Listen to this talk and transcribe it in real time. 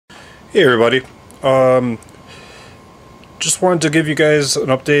Hey everybody, just wanted to give you guys an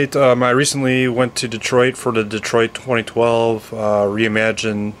update. I recently went to Detroit for the Detroit 2012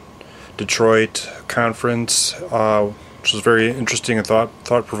 Reimagine Detroit conference, which was very interesting and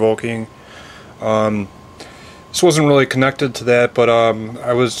thought-provoking. This wasn't really connected to that, but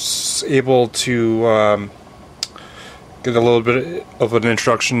I was able to get a little bit of an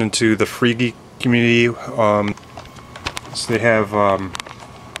introduction into the free geek community. So they have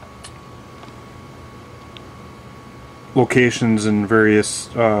locations in various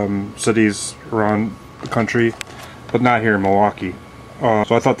cities around the country, but not here in Milwaukee. So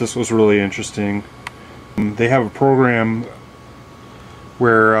I thought this was really interesting. They have a program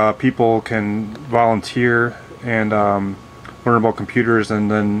where people can volunteer and learn about computers and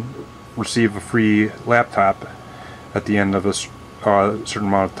then receive a free laptop at the end of a certain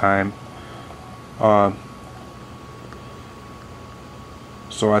amount of time.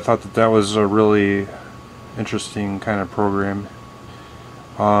 So I thought that was a really interesting kind of program.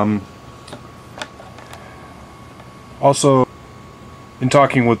 Also, in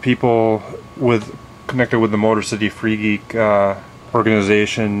talking with people connected with the Motor City Free Geek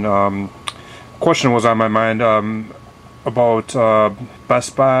organization, a question was on my mind about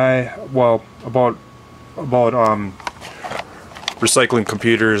Best Buy. Well, about recycling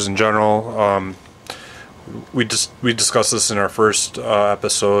computers in general. We discussed this in our first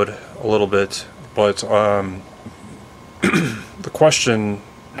episode a little bit. But the question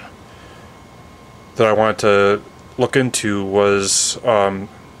that I wanted to look into was, well,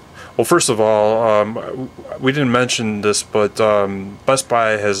 first of all, we didn't mention this, but Best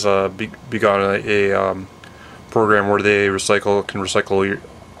Buy has begun a program where they can recycle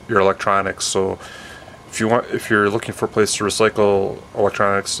your electronics. So if you're looking for a place to recycle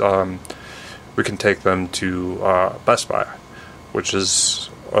electronics, we can take them to Best Buy, which is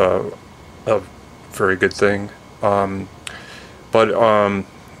a very good thing. But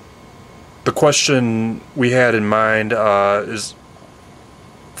the question we had in mind is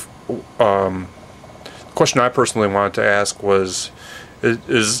the question I personally wanted to ask was,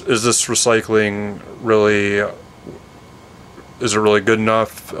 is this recycling really, is it really good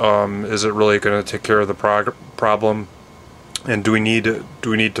enough? Is it really going to take care of the problem? And do we need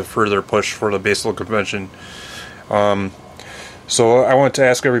to further push for the base load convention? So I wanted to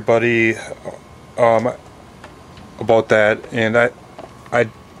ask everybody about that, and I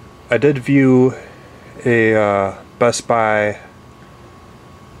did view a Best Buy.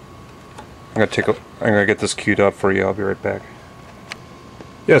 I'm gonna get this queued up for you. I'll be right back.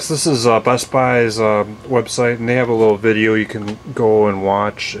 Yes, this is Best Buy's website, and they have a little video you can go and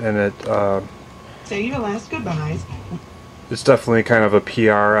watch, and it say your last goodbyes. It's definitely kind of a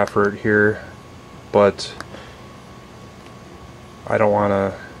PR effort here, but I don't want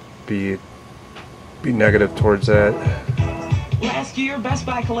to be negative towards that. Last year, Best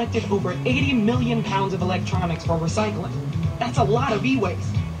Buy collected over 80 million pounds of electronics for recycling. That's a lot of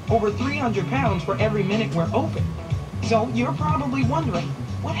e-waste. Over 300 pounds for every minute we're open. So you're probably wondering,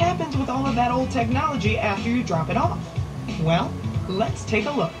 what happens with all of that old technology after you drop it off? Well, let's take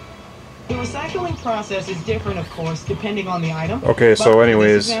a look. The recycling process is different, of course, depending on the item. Okay, so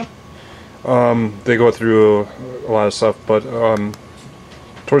anyways, they go through a lot of stuff, but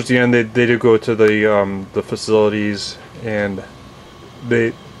towards the end, they do go to the facilities, and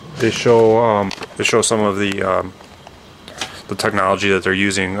they show some of the technology that they're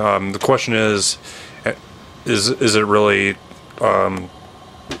using. The question is it really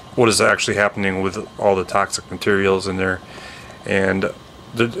what is actually happening with all the toxic materials in there? And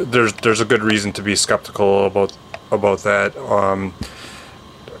there's a good reason to be skeptical about that.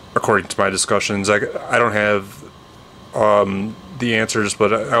 According to my discussions, I don't have the answers,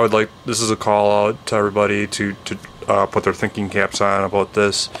 but I would like, this is a call out to everybody to put their thinking caps on about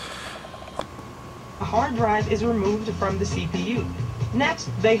this. A hard drive is removed from the CPU. Next,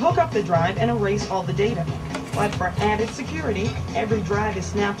 they hook up the drive and erase all the data. But for added security, every drive is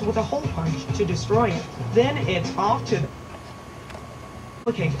snapped with a hole punch to destroy it. Then it's off to the...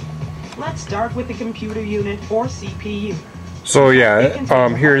 Okay, let's start with the computer unit or CPU. So yeah,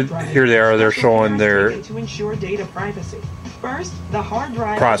 here they are. They're showing their to ensure data privacy. First, the hard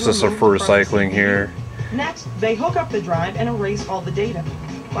drive process for recycling here. Next, they hook up the drive and erase all the data.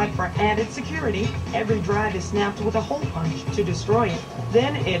 But for added security, every drive is snapped with a hole punch to destroy it.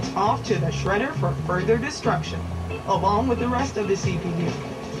 Then it's off to the shredder for further destruction, along with the rest of the CPU.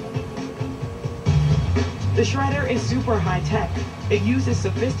 The shredder is super high-tech. It uses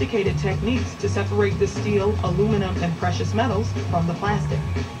sophisticated techniques to separate the steel, aluminum, and precious metals from the plastic.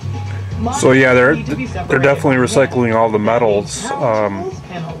 So yeah, they're definitely recycling all the metals.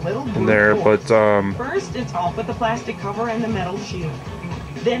 and a little in there, brute but first, it's off with the plastic cover and the metal shield.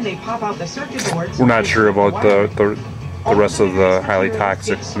 Then they pop out the circuit boards. we're not sure about the rest of the highly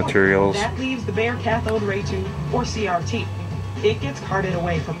toxic materials. That leaves the bare cathode ray tube, or CRT. It gets carted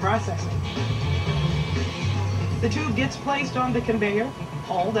away for processing. The tube gets placed on the conveyor,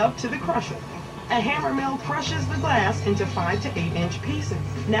 hauled up to the crusher. A hammer mill crushes the glass into 5 to 8 inch pieces.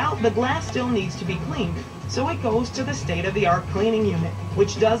 Now, the glass still needs to be cleaned, so it goes to the state-of-the-art cleaning unit,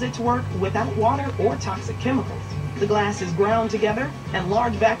 which does its work without water or toxic chemicals. The glass is ground together, and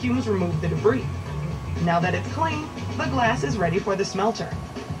large vacuums remove the debris. Now that it's clean, the glass is ready for the smelter.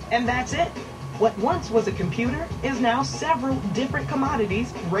 And that's it. What once was a computer is now several different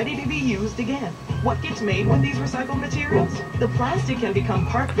commodities ready to be used again. What gets made with these recycled materials? The plastic can become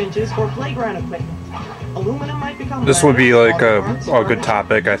park benches or playground equipment. Aluminum might become... This would be like a good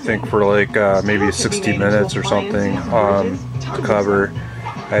topic, I think, for like maybe 60 minutes or something to cover.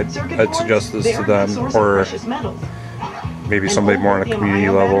 I'd suggest this to them, or maybe somebody more on a community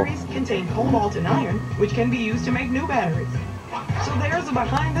level. Batteries contain cobalt and iron, which can be used to make new batteries. So there's a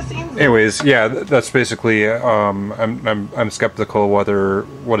behind-the-scenes. Anyways, yeah, that's basically. I'm skeptical whether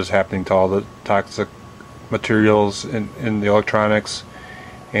what is happening to all the toxic materials in the electronics,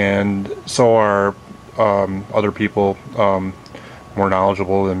 and so are other people more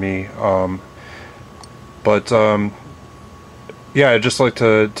knowledgeable than me. But yeah, I'd just like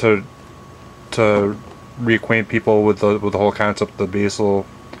to reacquaint people with the whole concept of the Basel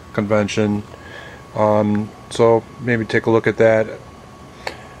Convention. So maybe take a look at that.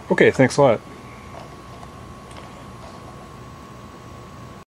 Okay, thanks a lot.